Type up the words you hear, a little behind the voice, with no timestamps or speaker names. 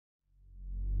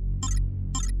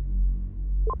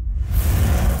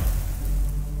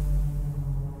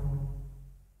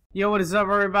Yo, what is up,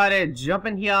 everybody?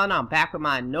 Jumpin here, and I'm back with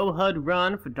my no HUD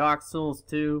run for Dark Souls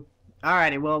 2.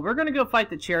 Alrighty, well, we're gonna go fight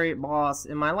the Chariot boss.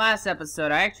 In my last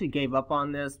episode, I actually gave up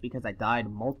on this because I died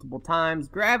multiple times.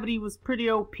 Gravity was pretty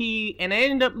OP, and I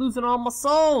ended up losing all my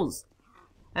souls.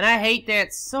 And I hate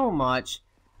that so much.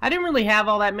 I didn't really have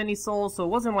all that many souls, so it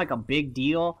wasn't like a big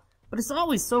deal. But it's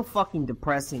always so fucking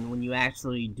depressing when you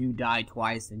actually do die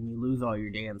twice and you lose all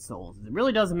your damn souls. It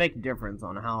really doesn't make a difference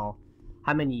on how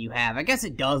many you have. I guess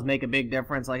it does make a big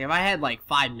difference. Like, if I had, like,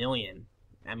 5 million,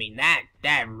 I mean, that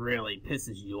really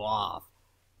pisses you off.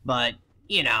 But,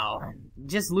 you know,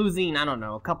 just losing, I don't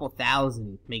know, a couple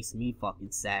thousand makes me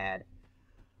fucking sad.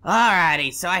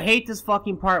 Alrighty, so I hate this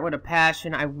fucking part with a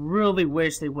passion. I really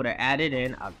wish they would have added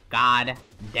in a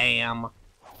goddamn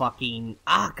fucking...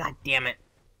 God damn it.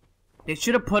 They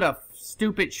should have put a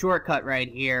stupid shortcut right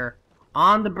here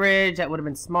on the bridge. That would have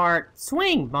been smart.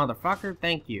 Swing, motherfucker.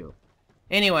 Thank you.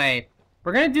 Anyway,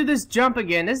 we're gonna do this jump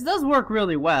again. This does work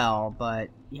really well, but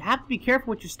you have to be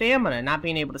careful with your stamina. Not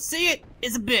being able to see it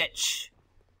is a bitch.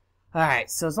 Alright,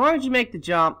 so as long as you make the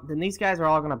jump, then these guys are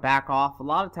all gonna back off. A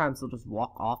lot of times they'll just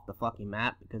walk off the fucking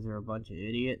map because they're a bunch of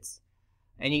idiots.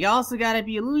 And you also gotta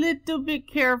be a little bit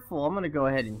careful. I'm gonna go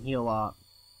ahead and heal up.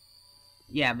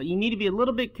 Yeah, but you need to be a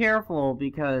little bit careful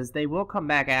because they will come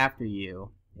back after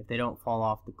you if they don't fall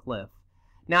off the cliff.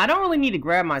 Now, I don't really need to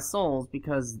grab my souls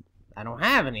because I don't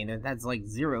have any. That's like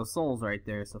 0 souls right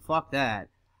there, so fuck that.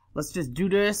 Let's just do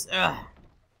this. Ugh.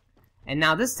 And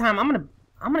now this time, I'm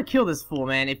gonna kill this fool,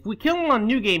 man. If we kill him on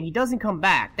New Game, he doesn't come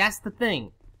back. That's the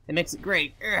thing that makes it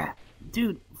great. Ugh.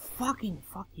 Dude, fuck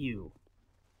you.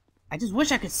 I just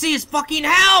wish I could see his fucking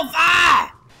health!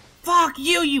 Ah! Fuck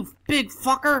you, you big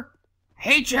fucker!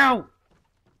 Hate you!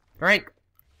 Drink.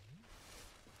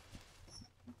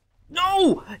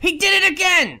 No! He did it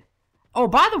again! Oh,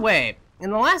 by the way, in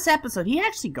the last episode, he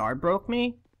actually guard broke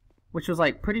me, which was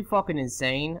like pretty fucking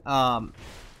insane. Oh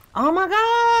my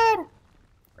god!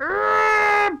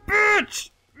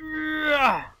 Bitch!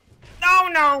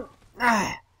 No!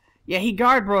 Yeah, he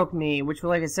guard broke me, which,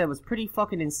 like I said, was pretty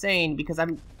fucking insane because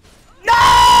I'm... No!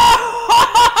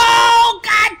 Oh,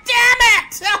 god damn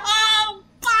it! Oh,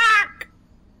 fuck!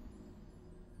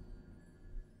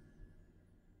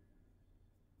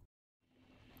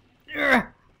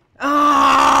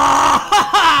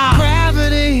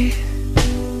 Gravity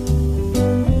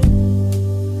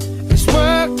is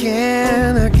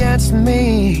working against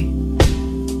me.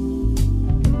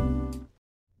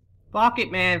 Fuck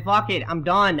it, man. Fuck it. I'm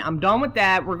done. I'm done with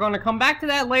that. We're gonna come back to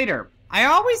that later. I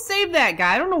always save that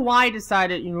guy. I don't know why I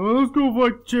decided, you know, let's go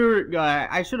fight the Chariot guy.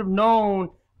 I should have known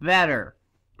better.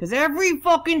 Because every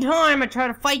fucking time I try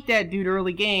to fight that dude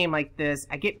early game like this,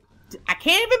 I can't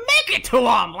even make it to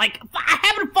him! Like, I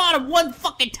haven't fought him one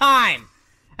fucking time!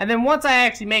 And then once I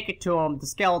actually make it to him, the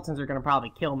skeletons are gonna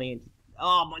probably kill me.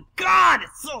 Oh my god,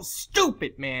 it's so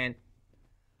stupid, man.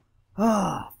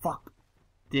 Ah, fuck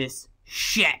this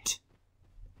shit.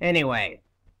 Anyway,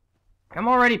 I'm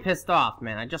already pissed off,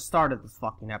 man. I just started this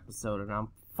fucking episode and I'm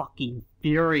fucking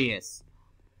furious.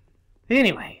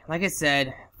 Anyway, like I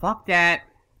said, fuck that.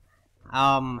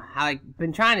 I've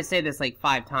been trying to say this like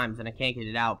 5 times and I can't get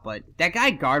it out, but that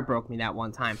guy guard broke me that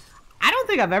one time. I don't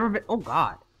think I've ever been, oh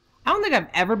god. I don't think I've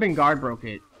ever been guard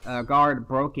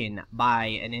broken by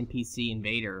an NPC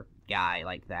invader guy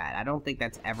like that. I don't think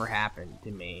that's ever happened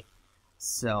to me.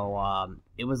 So,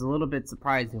 it was a little bit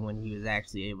surprising when he was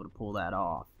actually able to pull that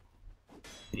off.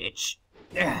 Bitch.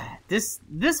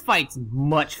 This fight's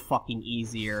much fucking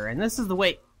easier, and this is the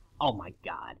way, oh my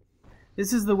god.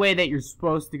 This is the way that you're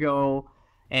supposed to go,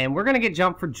 and we're gonna get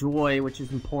Jump for Joy, which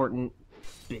is important.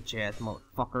 Bitch-ass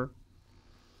motherfucker.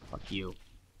 Fuck you.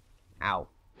 Ow.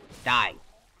 Die.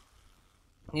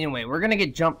 Anyway, we're gonna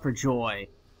get Jump for Joy,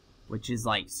 which is,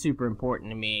 like, super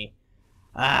important to me.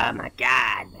 Oh my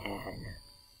god, man.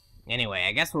 Anyway,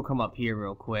 I guess we'll come up here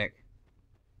real quick,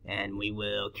 and we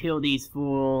will kill these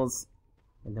fools,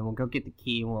 and then we'll go get the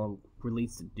key, and we'll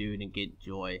release the dude and get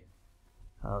Joy.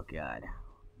 Oh god.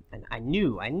 And I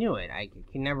knew it. I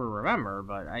can never remember,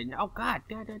 but oh god,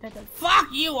 fuck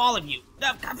you, all of you.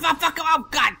 Fuck, oh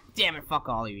god damn it, fuck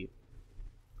all of you.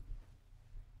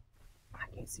 I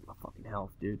can't see my fucking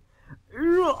health, dude.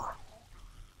 Ugh.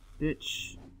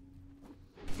 Bitch.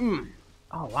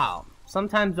 Oh wow.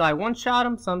 Sometimes I one-shot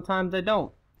him, sometimes I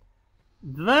don't.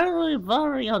 Very,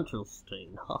 very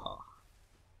interesting.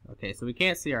 Okay, so we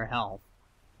can't see our health.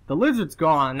 The lizard's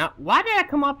gone. Now, why did I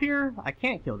come up here? I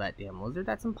can't kill that damn lizard.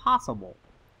 That's impossible.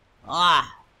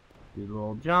 Ah. Do the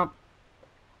little jump.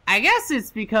 I guess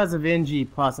it's because of NG+.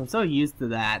 I'm so used to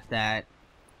that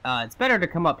it's better to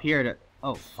come up here to...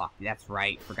 Oh, fuck. That's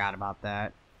right. Forgot about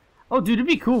that. Oh, dude, it'd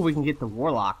be cool if we can get the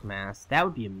Warlock mask. That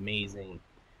would be amazing.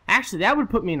 Actually, that would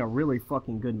put me in a really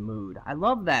fucking good mood. I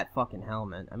love that fucking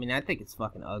helmet. I mean, I think it's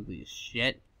fucking ugly as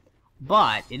shit.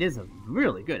 But it is a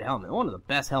really good helmet. One of the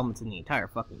best helmets in the entire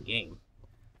fucking game.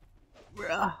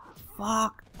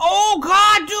 Fuck. Oh,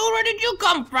 God, dude, where did you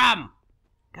come from?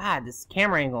 God, this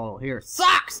camera angle here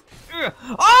sucks.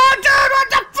 Oh, dude, what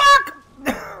the fuck?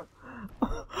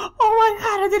 Oh my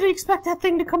God, I didn't expect that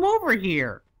thing to come over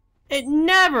here. It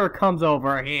never comes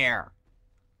over here.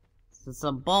 This is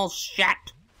some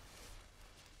bullshit.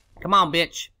 Come on,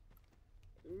 bitch.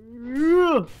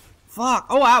 Fuck.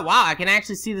 Oh, wow, I can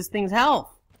actually see this thing's health.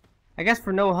 I guess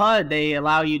for no HUD, they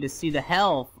allow you to see the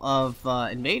health of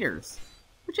invaders.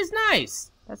 Which is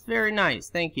nice. That's very nice.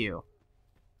 Thank you.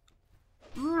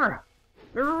 Ah,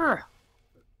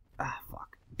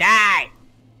 fuck. Die!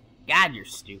 God, you're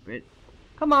stupid.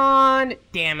 Come on.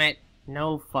 Damn it.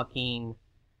 No fucking...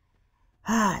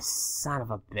 Ah, son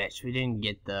of a bitch. We didn't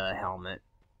get the helmet.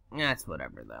 That's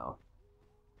whatever, though.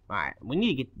 Alright, we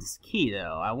need to get this key,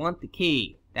 though. I want the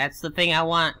key. That's the thing I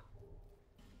want.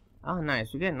 Oh,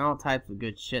 nice. We're getting all types of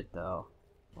good shit, though.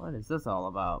 What is this all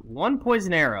about? One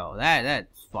poison arrow.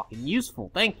 That's fucking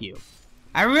useful. Thank you.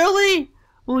 I really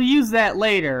will use that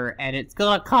later, and it's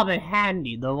gonna come in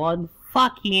handy. The one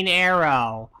fucking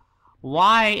arrow.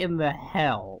 Why in the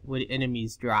hell would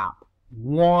enemies drop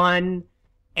one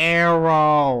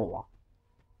arrow?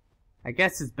 I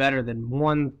guess it's better than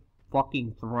one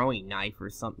fucking throwing knife or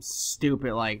something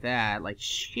stupid like that. Like,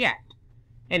 shit.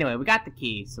 Anyway, we got the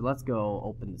key, so let's go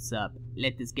open this up.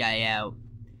 Let this guy out.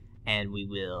 And we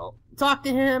will talk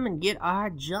to him and get our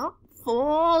jump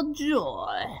for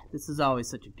joy. This is always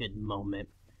such a good moment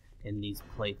in these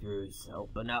playthroughs.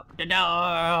 Open up the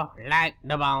door, light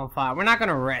the bonfire. We're not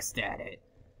gonna rest at it,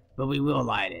 but we will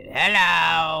light it.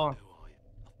 Hello.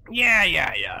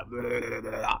 Yeah.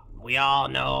 We all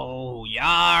know who you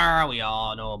are. We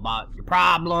all know about your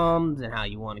problems and how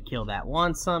you want to kill that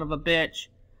one son of a bitch.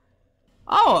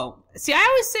 Oh, see, I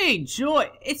always say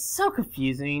joy. It's so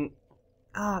confusing.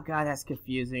 Oh, God, that's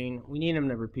confusing. We need him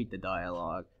to repeat the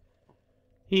dialogue.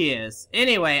 He is.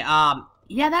 Anyway,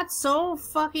 yeah, that's so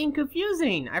fucking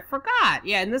confusing. I forgot.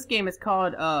 Yeah, in this game, it's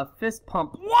called, Fist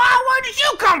Pump. Wow, where did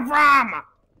you come from?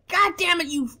 God damn it,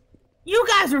 you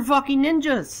guys are fucking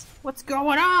ninjas. What's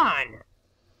going on?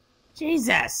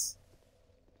 Jesus.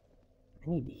 I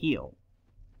need to heal.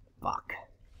 Fuck.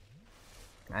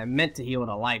 I meant to heal with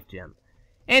a life gem.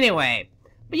 Anyway,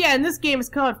 but yeah, in this game it's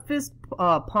called Fist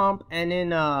Pump, and in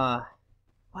wow,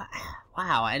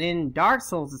 and in Dark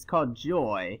Souls it's called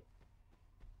Joy.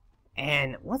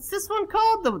 And what's this one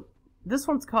called? This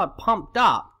one's called Pumped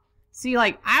Up. See,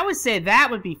 like, I would say that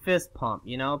would be Fist Pump,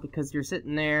 you know, because you're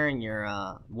sitting there and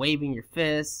you're waving your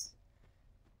fists.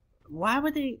 Why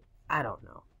would they? I don't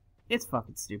know. It's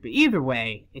fucking stupid. Either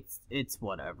way, it's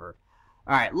whatever.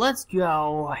 Alright, let's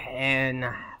go and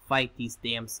fight these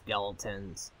damn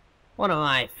skeletons. One of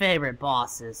my favorite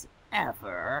bosses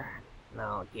ever.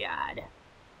 Oh, God.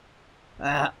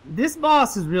 This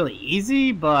boss is really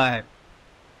easy, but...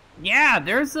 yeah,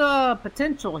 there's a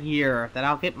potential here that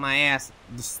I'll get my ass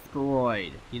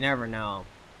destroyed. You never know.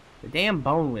 The damn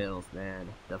bone wheels, man.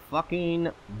 The fucking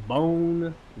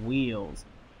bone wheels.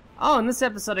 Oh, in this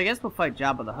episode, I guess we'll fight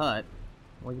Jabba the Hutt.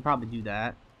 We can probably do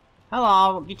that.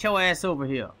 Hello, get your ass over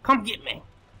here. Come get me.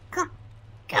 Come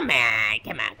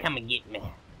and get me.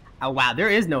 Oh, wow, there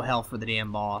is no health for the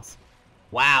damn boss.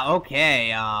 Wow, okay,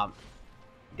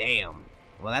 damn.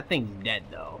 Well, that thing's dead,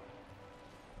 though.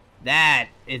 That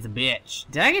is a bitch.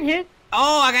 Did I get hit?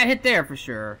 Oh, I got hit there for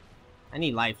sure. I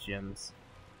need life gems.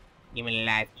 Give me the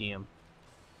life gem.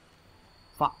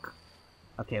 Fuck.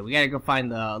 Okay, we gotta go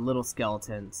find the little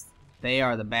skeletons. They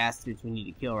are the bastards we need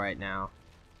to kill right now.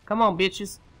 Come on,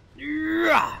 bitches.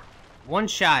 One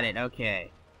shot it.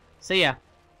 Okay. See ya.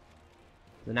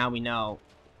 So now we know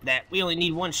that we only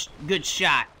need one good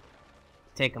shot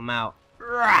to take them out.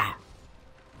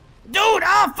 Dude,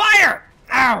 oh, fire!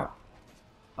 Ow!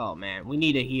 Oh, man, we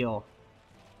need a heal.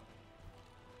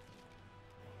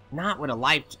 Not with a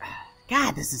life...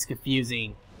 God, this is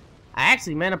confusing. I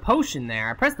actually meant a potion there.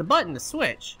 I pressed the button to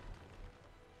switch.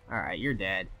 Alright, you're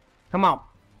dead. Come on.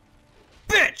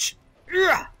 Bitch!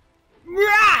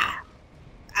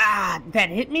 Ah, that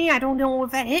hit me? I don't know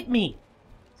if that hit me.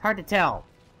 It's hard to tell.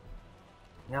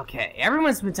 Okay,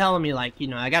 everyone's been telling me, like, you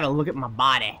know, I gotta look at my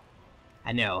body.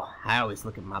 I know, I always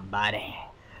look at my body.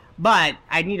 But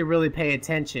I need to really pay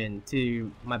attention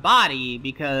to my body,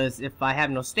 because if I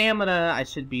have no stamina, I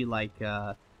should be like,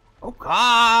 oh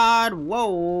God,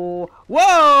 whoa,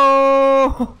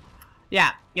 whoa!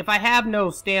 Yeah, if I have no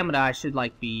stamina, I should,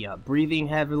 like, be breathing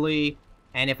heavily,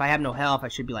 And if I have no health, I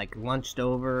should be, like, lunched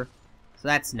over. So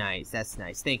that's nice. That's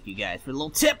nice. Thank you guys for the little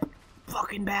tip.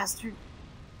 Fucking bastard.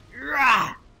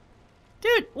 Rah!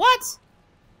 Dude, what?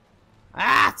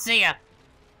 Ah, see ya.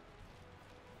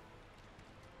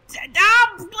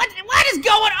 What is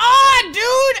going on,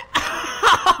 dude?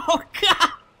 Oh,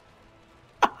 God.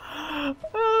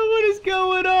 What is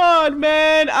going on,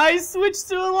 man? I switched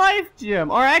to a life gym.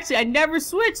 Or actually, I never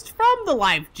switched from the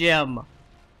life gym.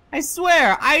 I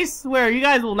swear, you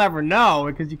guys will never know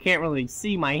because you can't really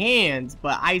see my hands,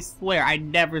 but I swear I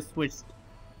never switched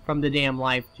from the damn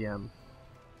life gym.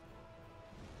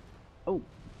 Oh,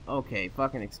 okay,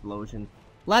 fucking explosion.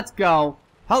 Let's go.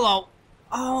 Hello.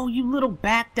 Oh, you little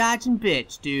back dodging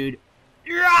bitch, dude.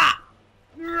 Rah!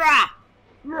 Rah!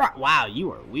 Rah! Wow,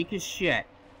 you are weak as shit.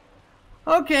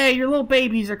 Okay, your little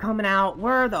babies are coming out.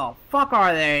 Where the fuck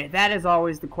are they? That is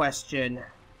always the question.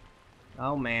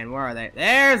 Oh man, where are they?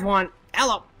 There's one.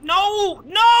 Hello. No!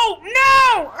 No!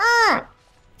 No!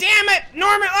 Damn it!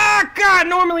 Norman! Oh God!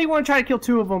 Normally you want to try to kill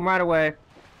two of them right away.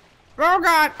 Oh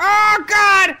God! Oh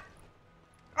God!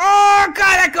 Oh God!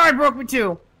 That guard broke me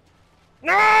too.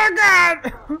 Oh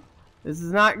God! This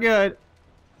is not good.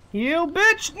 Heal,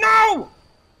 bitch! No!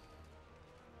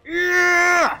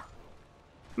 Yeah!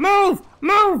 Move!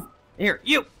 Move! Here,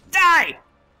 you die!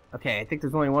 Okay, I think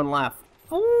there's only one left.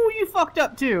 Oh, you fucked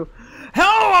up too.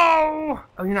 Hello!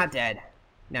 Oh, you're not dead.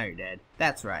 Now you're dead.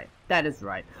 That's right. That is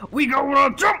right. We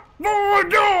gonna jump for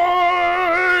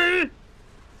joy!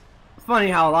 It's funny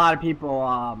how a lot of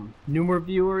people, newer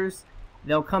viewers,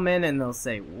 they'll come in and they'll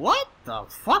say, what the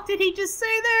fuck did he just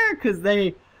say there? Because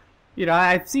they, you know,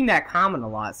 I've seen that comment a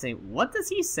lot, saying, what does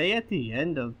he say at the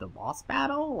end of the boss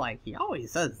battle? Like, he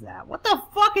always says that. What the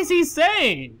fuck is he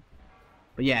saying?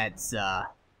 But yeah, it's,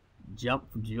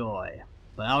 jump for joy.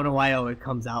 But I don't know why it always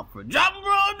comes out for jump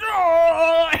for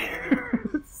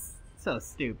joy! So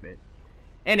stupid.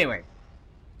 Anyway,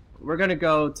 we're gonna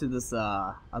go to this,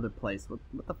 other place. What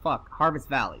the fuck? Harvest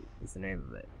Valley is the name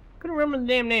of it. Couldn't remember the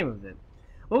damn name of it.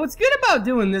 Well, what's good about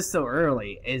doing this so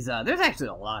early is, there's actually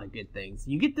a lot of good things.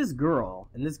 You get this girl,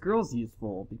 and this girl's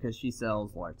useful because she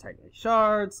sells large Titanite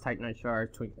shards,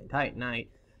 Twinkling Titanite,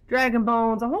 Dragon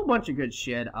Bones, a whole bunch of good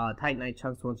shit. Titanite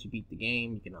chunks once you beat the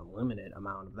game, you get an unlimited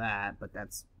amount of that, but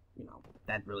that's, you know,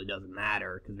 that really doesn't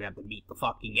matter because we have to beat the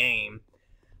fucking game.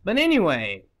 But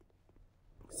anyway,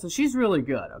 so she's really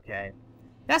good, okay?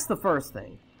 That's the first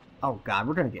thing. Oh God,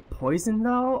 we're gonna get poisoned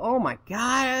though? Oh my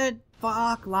God,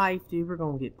 fuck life, dude, we're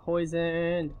gonna get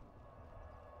poisoned.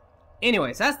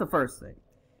 Anyways, that's the first thing,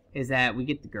 is that we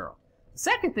get the girl. The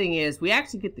second thing is, we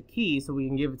actually get the key so we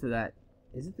can give it to that,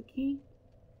 is it the key?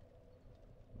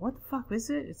 What the fuck is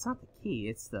it? It's not the key,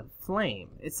 it's the flame.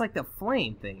 It's like the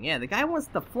flame thing, yeah, the guy wants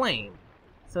the flame.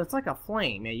 So it's like a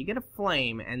flame, yeah, you get a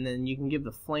flame, and then you can give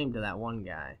the flame to that one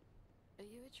guy. Are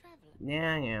you a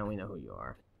traveler? Yeah, we know who you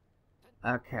are.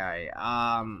 Okay,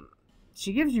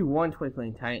 she gives you one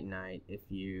Twinkling Titanite if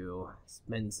you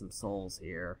spend some souls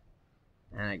here.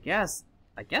 And I guess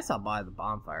I'll buy the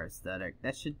bonfire aesthetic.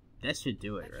 That should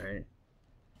do it, right?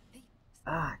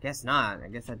 I guess not. I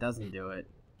guess that doesn't do it.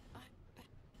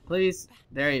 Please,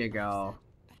 there you go.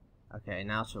 Okay,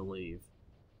 now she'll leave.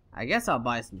 I guess I'll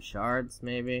buy some shards,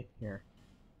 maybe. Here.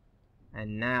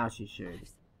 And now she should.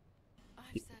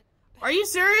 Are you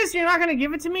serious? You're not gonna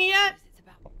give it to me yet?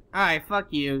 Alright, fuck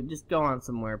you. Just go on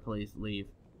somewhere, please. Leave.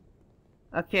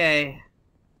 Okay.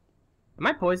 Am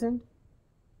I poisoned?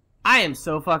 I am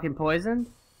so fucking poisoned.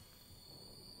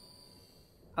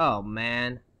 Oh,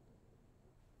 man.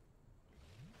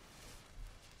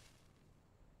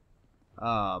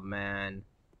 Oh, man.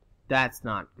 That's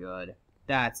not good.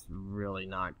 That's really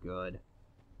not good.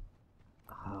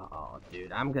 Oh,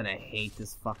 dude. I'm gonna hate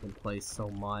this fucking place so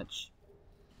much.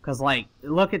 Cause, like,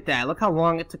 look at that. Look how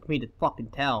long it took me to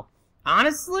fucking tell.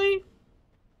 Honestly, you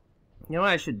know what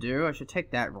I should do? I should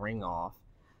take that ring off.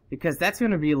 Because that's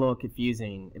gonna be a little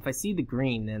confusing. If I see the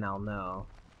green, then I'll know.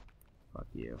 Fuck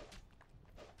you.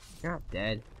 You're not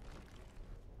dead.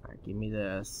 Alright, give me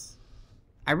this.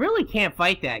 I really can't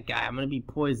fight that guy. I'm gonna be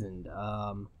poisoned.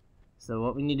 So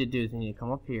what we need to do is we need to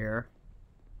come up here.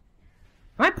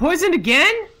 Am I poisoned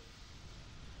again?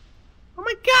 Oh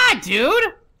my God,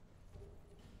 dude!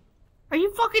 Are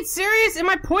you fucking serious? Am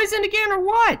I poisoned again or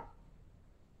what?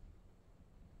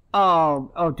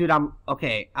 Oh, dude,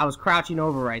 okay. I was crouching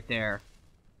over right there.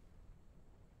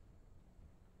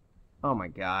 Oh my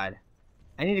God.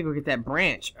 I need to go get that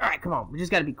branch. Alright, come on. We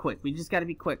just gotta be quick.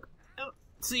 Oh,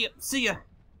 see ya.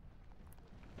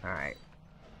 Alright.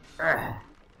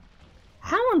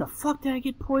 How in the fuck did I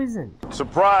get poisoned?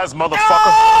 Surprise, motherfucker!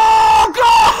 Oh,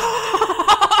 God!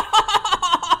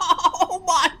 Oh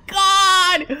my God!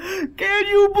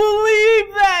 you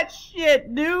believe that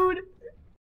shit, dude?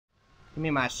 Give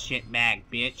me my shit bag,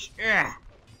 bitch. Ugh.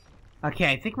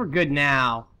 Okay, I think we're good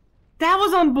now. That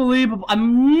was unbelievable. I've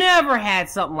never had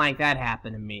something like that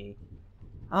happen to me.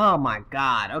 Oh my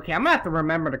god. Okay, I'm gonna have to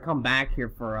remember to come back here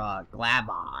for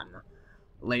Glavon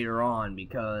later on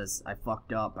because I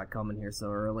fucked up by coming here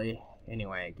so early.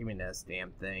 Anyway, give me this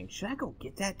damn thing. Should I go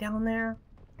get that down there?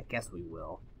 I guess we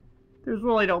will. There's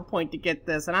really no point to get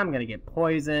this, and I'm gonna get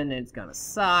poisoned, and it's gonna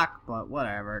suck, but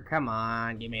whatever. Come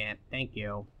on, give me it. Thank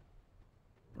you.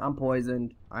 I'm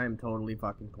poisoned. I am totally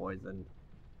fucking poisoned.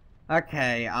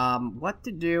 Okay, what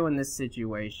to do in this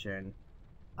situation?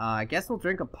 I guess we'll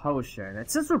drink a potion. And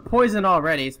since we're poisoned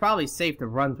already, it's probably safe to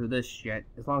run through this shit,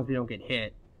 as long as we don't get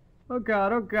hit. Oh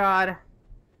god, oh god.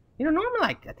 You know, normally,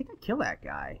 like, I think I kill that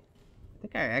guy. I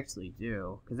think I actually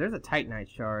do, because there's a Titanite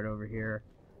shard over here.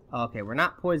 Okay, we're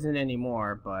not poisoned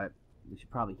anymore, but we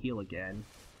should probably heal again.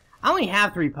 I only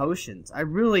have 3 potions.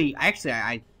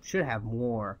 I should have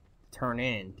more to turn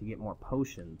in to get more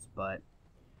potions, but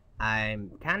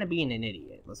I'm kind of being an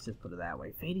idiot. Let's just put it that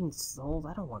way. Fading souls?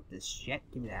 I don't want this shit.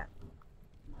 Give me that.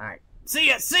 Alright. See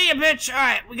ya, bitch!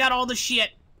 Alright, we got all the shit.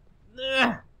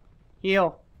 Ugh.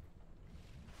 Heal.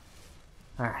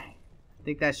 Alright. I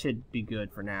think that should be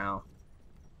good for now.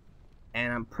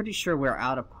 And I'm pretty sure we're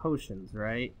out of potions,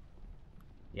 right?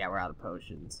 Yeah, we're out of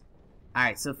potions.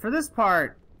 Alright, so for this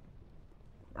part,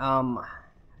 I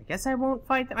guess I won't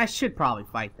fight them. I should probably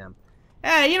fight them.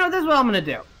 Hey, you know, this is what I'm gonna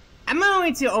do. I'm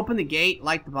going to open the gate,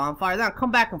 light the bonfire, then I'll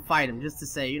come back and fight him just to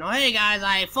say, you know, hey guys,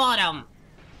 I fought him.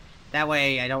 That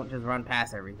way I don't just run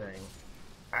past everything.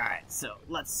 Alright, so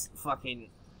let's fucking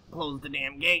close the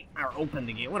damn gate, or open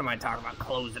the gate. What am I talking about?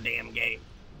 Close the damn gate.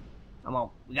 Come on,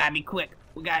 we gotta be quick.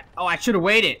 Oh, I should have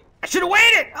waited.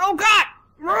 Oh god!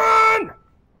 Run!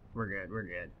 We're good, we're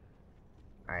good.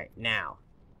 Alright, now.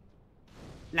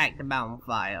 Light the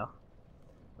bonfire.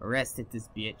 Arrested this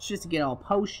bitch just to get all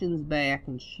potions back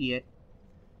and shit.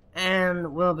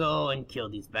 And we'll go and kill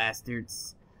these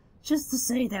bastards. Just to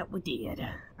say that we did.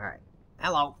 Alright.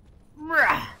 Hello.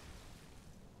 At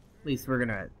least we're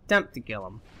gonna attempt to kill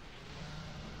them.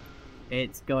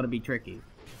 It's gonna be tricky.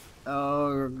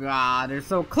 Oh god, they're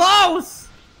so close!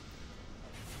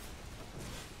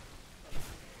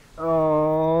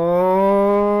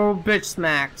 Oh, bitch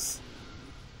smacks.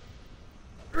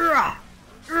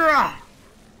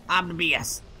 I'm the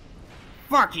BS.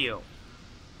 Fuck you.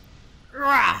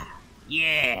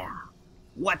 Yeah.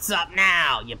 What's up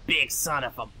now, you big son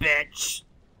of a bitch?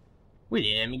 We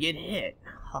didn't even get hit.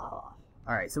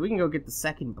 Alright, so we can go get the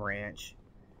second branch.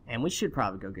 And we should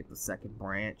probably go get the second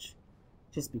branch.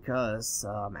 Just because,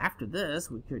 after this,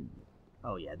 we could...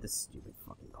 Oh yeah, this stupid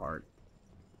fucking part.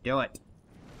 Do it.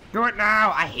 Do it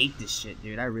now! I hate this shit,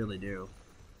 dude. I really do.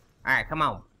 Alright, come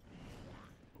on.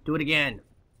 Do it again.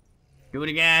 Do it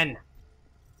again.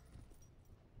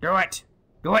 Do it.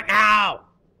 Do it now!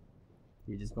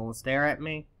 You're just gonna stare at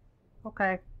me?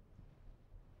 Okay.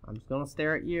 I'm just gonna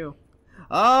stare at you.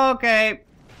 Okay.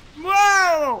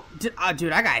 Whoa!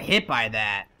 Dude, I got hit by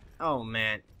that. Oh,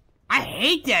 man. I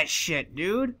hate that shit,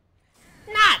 dude.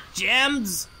 Not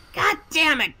gems. God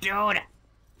damn it, dude.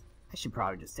 I should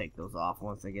probably just take those off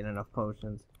once I get enough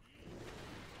potions.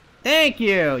 Thank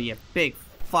you, you big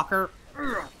fucker.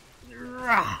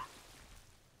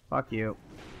 Fuck you.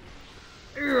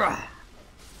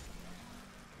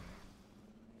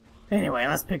 Anyway,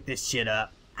 let's pick this shit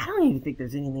up. I don't even think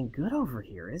there's anything good over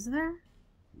here, is there?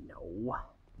 No,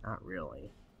 not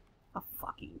really. A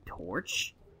fucking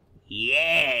torch?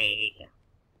 Yay!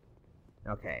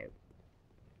 Okay.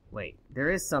 Wait, there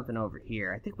is something over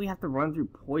here. I think we have to run through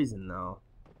poison, though.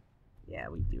 Yeah,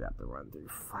 we do have to run through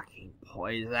fucking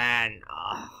poison.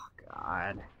 Oh,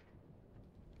 God.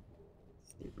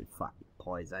 Stupid fucking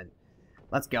poison.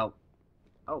 Let's go.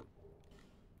 Oh.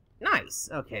 Nice.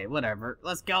 Okay, whatever.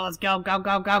 Let's go, let's go. Go,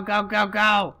 go, go, go, go,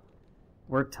 go.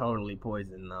 We're totally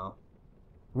poisoned, though.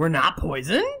 We're not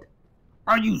poisoned?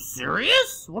 Are you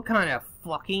serious? What kind of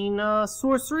fucking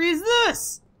sorcery is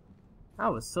this? I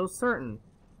was so certain.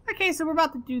 Okay, so we're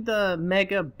about to do the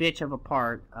mega bitch of a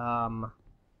part.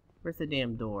 Where's the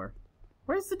damn door?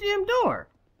 Where's the damn door?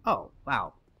 Oh,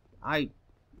 wow. I'm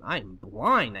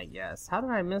blind, I guess. How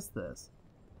did I miss this?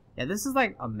 Yeah, this is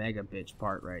like a mega bitch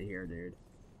part right here, dude.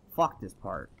 Fuck this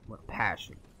part with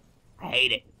passion. I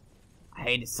hate it. I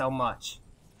hate it so much.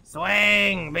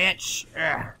 Swing, bitch!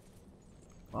 Ugh.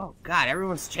 Oh, God,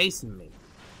 everyone's chasing me.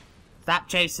 Stop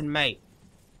chasing me.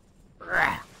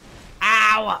 Ugh.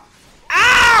 Ow!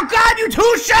 Ow! God, you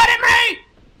two-shot at me!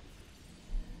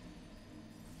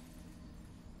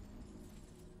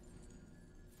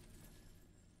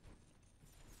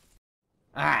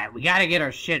 Alright, we gotta get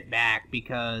our shit back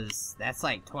because that's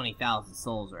like 20,000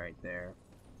 souls right there.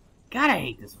 God, I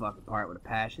hate this fucking part with a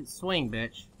passion. Swing,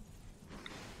 bitch.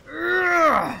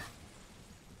 Ugh.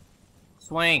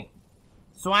 Swing.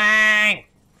 Swing!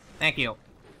 Thank you.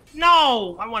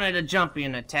 No! I wanted a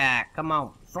Jumpin attack. Come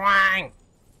on. Swing!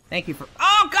 Thank you for—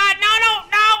 Oh, God! No, no!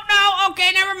 No! No!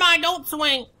 Okay, never mind. Don't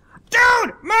swing.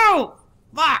 Dude! Move!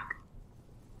 Fuck!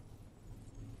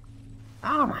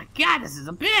 Oh my God, this is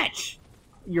a bitch!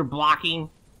 You're blocking.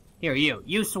 Here,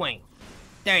 you swing.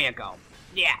 There you go.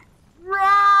 Yeah.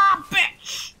 Rah,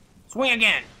 bitch! Swing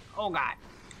again. Oh God.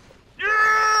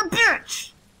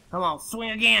 Bitch! Come on, swing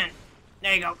again.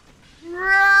 There you go.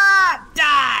 Rah,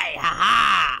 die!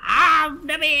 Ha-ha! I'm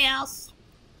the best!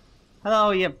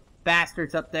 Hello, you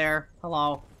bastards up there.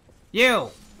 Hello. You!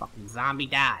 Fucking zombie,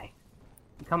 die.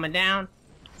 You coming down?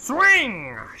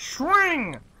 Swing!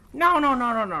 Swing! No, no,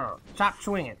 no, no, no. Stop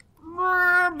swinging.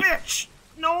 Bitch!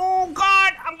 No,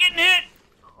 God! I'm getting hit!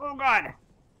 Oh, God.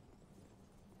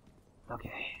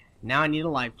 Okay. Now I need a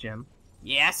life gem.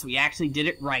 Yes, we actually did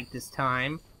it right this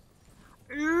time.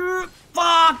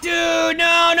 Fuck, dude!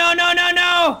 No, no, no, no,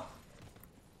 no!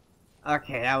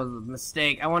 Okay, that was a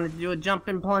mistake. I wanted to do a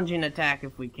jumping plunging attack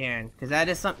if we can. Because that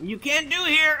is something you can't do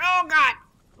here. Oh, God!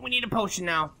 We need a potion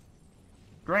now.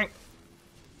 Drink.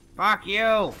 Fuck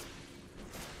you.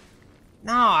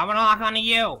 No, I'm gonna lock onto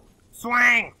you.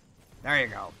 Swing! There you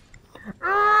go.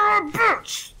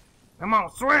 Bitch! Come on,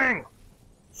 swing!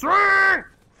 Swing!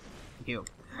 Thank you.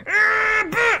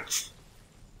 Bitch!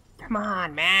 Come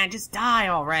on, man, just die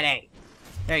already.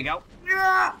 There you go.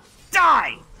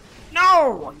 Die!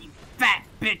 No! You fat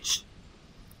bitch!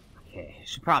 Okay, I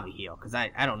should probably heal, because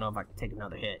I don't know if I can take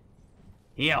another hit.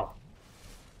 Heal.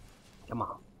 Come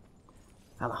on.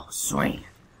 Come on, swing.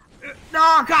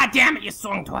 No, God damn it, you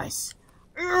swung twice.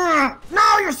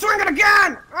 No, you're swinging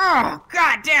again! Oh,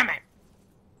 God damn it!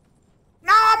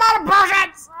 No, I'm out of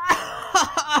potions!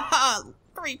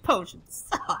 3 potions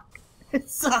suck. It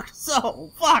sucks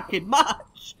so fucking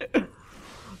much.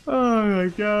 Oh my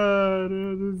God,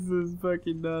 this is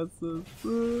fucking nonsense.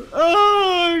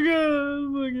 Oh my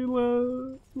God, fucking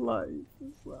life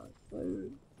sucks.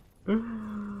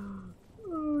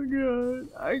 Oh God,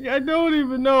 I don't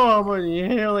even know how many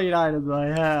healing items I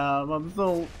have. I'm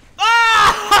so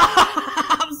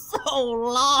I'm so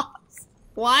lost.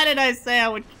 Why did I say I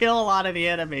would kill a lot of the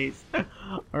enemies?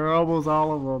 Or almost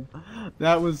all of them.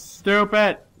 That was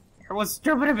stupid. It was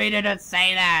stupid of me to not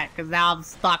say that, because now I'm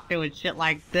stuck doing shit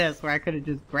like this, where I could have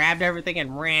just grabbed everything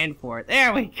and ran for it.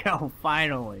 There we go,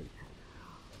 finally.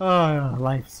 Oh,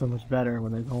 life's so much better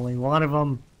when there's only one of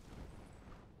them.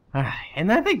 And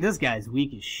I think this guy's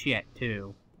weak as shit,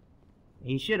 too.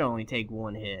 He should only take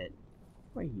 1 hit.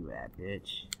 Where you at,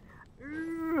 bitch?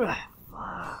 Ugh,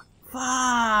 fuck.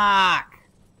 Fuck!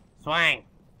 Swing!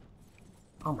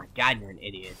 Oh my God, you're an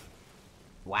idiot.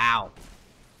 Wow.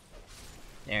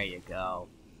 There you go.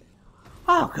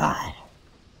 Oh God.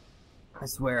 I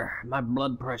swear, my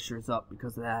blood pressure's up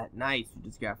because of that. Nice, we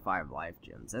just got 5 life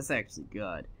gems. That's actually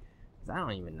good. Because I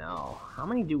don't even know. How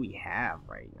many do we have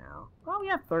right now? Well, we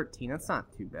have 13. That's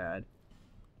not too bad.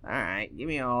 Alright, give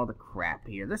me all the crap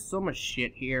here. There's so much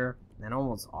shit here, and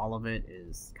almost all of it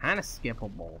is kind of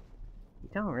skippable. You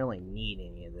don't really need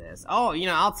any of this. Oh, you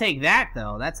know, I'll take that,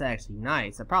 though. That's actually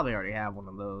nice. I probably already have one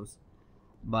of those.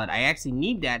 But I actually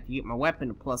need that to get my weapon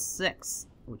to +6,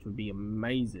 which would be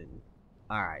amazing.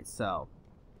 Alright, so.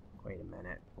 Wait a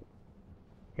minute.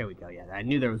 Here we go. Yeah, I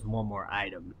knew there was one more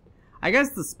item. I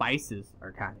guess the spices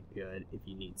are kind of good if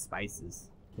you need spices.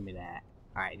 Give me that.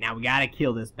 Alright, now we gotta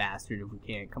kill this bastard if we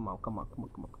can. Come on, come on, come on,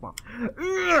 come on, come on.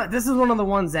 Ugh, this is one of the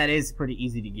ones that is pretty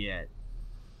easy to get.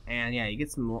 And yeah, you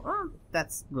get some more. Oh,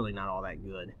 that's really not all that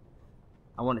good.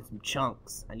 I wanted some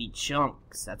chunks. I need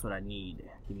chunks. That's what I need.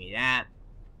 Give me that.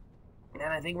 And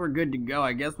I think we're good to go.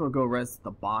 I guess we'll go rest at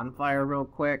the bonfire real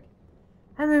quick.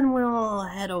 And then we'll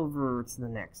head over to the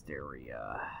next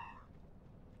area.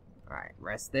 Alright,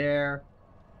 rest there.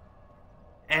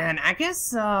 And I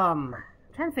guess, I'm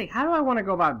trying to think, how do I want to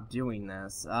go about doing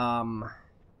this? I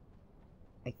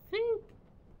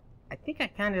think I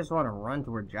kind of just want to run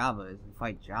to where Java is and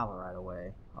fight Java right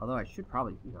away. Although I should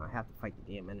probably, you know, have to fight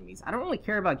the damn enemies. I don't really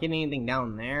care about getting anything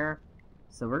down there.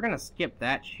 So we're gonna skip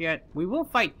that shit. We will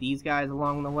fight these guys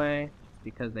along the way,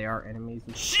 because they are enemies.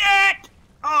 Shit!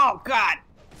 Oh God!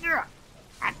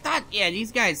 I thought, yeah,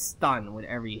 these guys stun with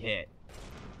every hit.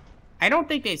 I don't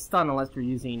think they stun unless you're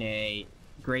using a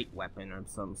great weapon of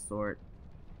some sort.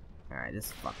 Alright,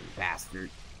 this fucking bastard.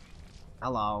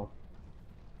 Hello.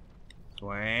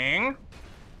 Swing.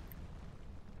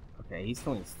 Okay, he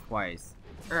swings twice.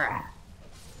 Ugh.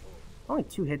 Only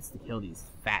 2 hits to kill these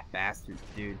fat bastards,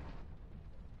 dude.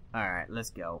 Alright, let's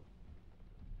go.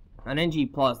 On NG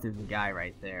Plus, there's a guy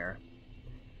right there.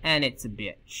 And it's a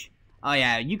bitch. Oh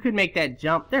yeah, you could make that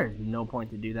jump. There's no point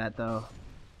to do that, though.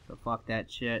 So fuck that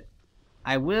shit.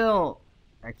 I will...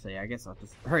 Actually, I guess I'll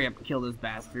just hurry up and kill this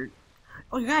bastard.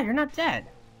 Oh god, you're not dead.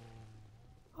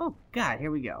 Oh god,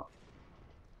 here we go.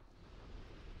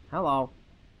 Hello.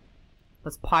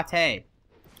 Let's pate.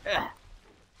 Ugh.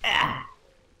 Ah.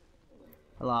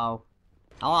 Hello.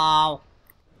 Hello.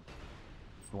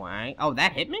 Swang. Oh,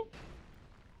 that hit me?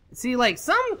 See, like,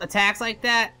 some attacks like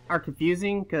that are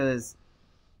confusing, because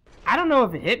I don't know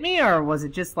if it hit me, or was it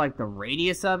just, like, the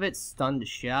radius of it stunned the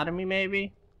shit out of me,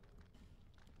 maybe?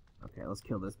 Okay, let's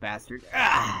kill this bastard.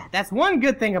 Ah, that's one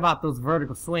good thing about those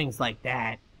vertical swings like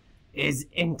that, is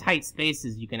in tight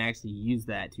spaces you can actually use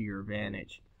that to your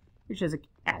advantage, which is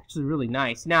actually really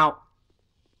nice. Now,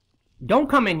 don't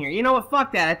come in here. You know what?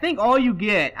 Fuck that. I think all you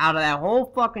get out of that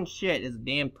whole fucking shit is a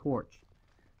damn torch.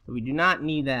 So we do not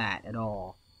need that at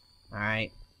all.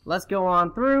 Alright, let's go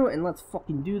on through and let's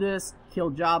fucking do this. Kill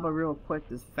Jabba real quick,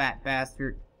 this fat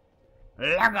bastard.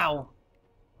 Lego!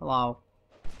 Hello.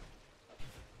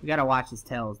 We gotta watch his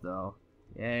tails though.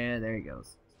 Yeah, there he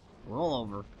goes. Roll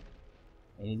over.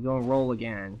 And he's gonna roll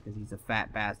again, because he's a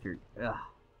fat bastard. Ugh.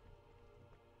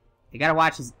 You gotta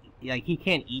watch his... Like, he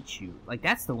can't eat you. Like,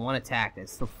 that's the one attack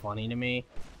that's so funny to me.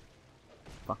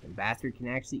 Fucking bastard can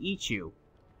actually eat you.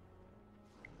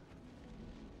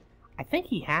 I think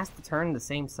he has to turn the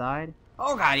same side.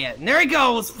 Oh god, yeah. And there he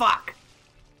goes! Fuck!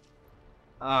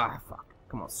 Ah, fuck.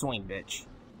 Come on, swing, bitch.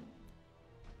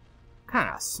 What kind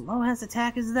of slow-ass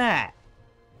attack is that?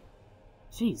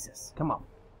 Jesus, come on.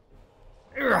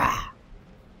 Urgh.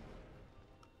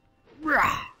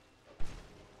 Urgh.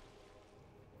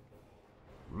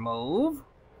 Move.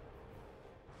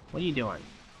 What are you doing?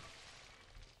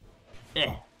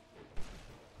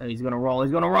 Oh, he's gonna roll.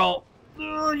 He's gonna roll.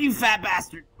 Ugh, you fat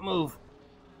bastard. Move.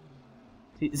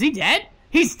 Is he dead?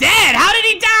 He's dead! How did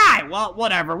he die? Well,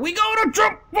 whatever. We go to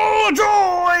jump for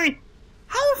joy!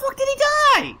 How the fuck did he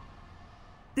die?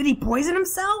 Did he poison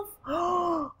himself?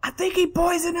 Oh, I think he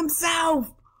poisoned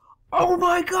himself! Oh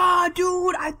my god,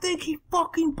 dude! I think he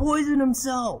fucking poisoned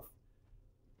himself!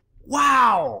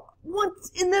 Wow! Once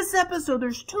in this episode,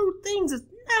 there's 2 things that's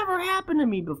never happened to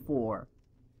me before.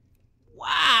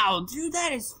 Wow, dude,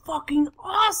 that is fucking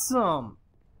awesome!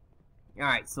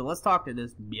 Alright, so let's talk to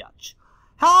this bitch.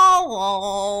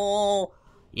 Hello!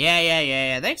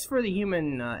 Yeah. Thanks for the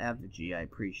human effigy. I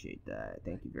appreciate that.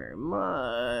 Thank you very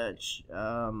much.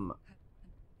 Oh,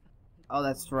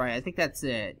 that's right. I think that's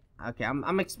it. Okay,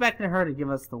 I'm expecting her to give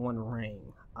us the 1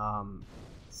 ring.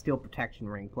 Steel protection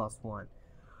ring +1.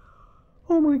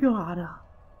 Oh my god.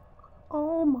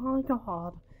 Oh my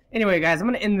god. Anyway, guys, I'm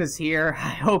going to end this here.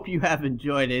 I hope you have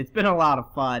enjoyed it. It's been a lot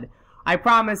of fun. I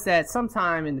promise that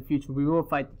sometime in the future we will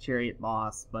fight the Chariot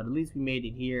boss, but at least we made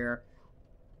it here.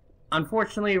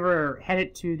 Unfortunately, we're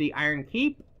headed to the Iron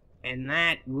Keep, and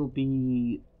that will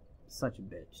be such a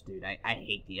bitch, dude. I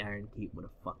hate the Iron Keep with a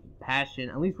fucking passion.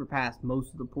 At least we're past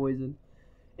most of the poison.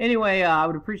 Anyway, I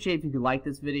would appreciate if you could like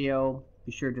this video.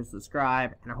 Be sure to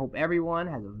subscribe, and I hope everyone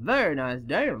has a very nice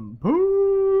day, and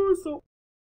peace out.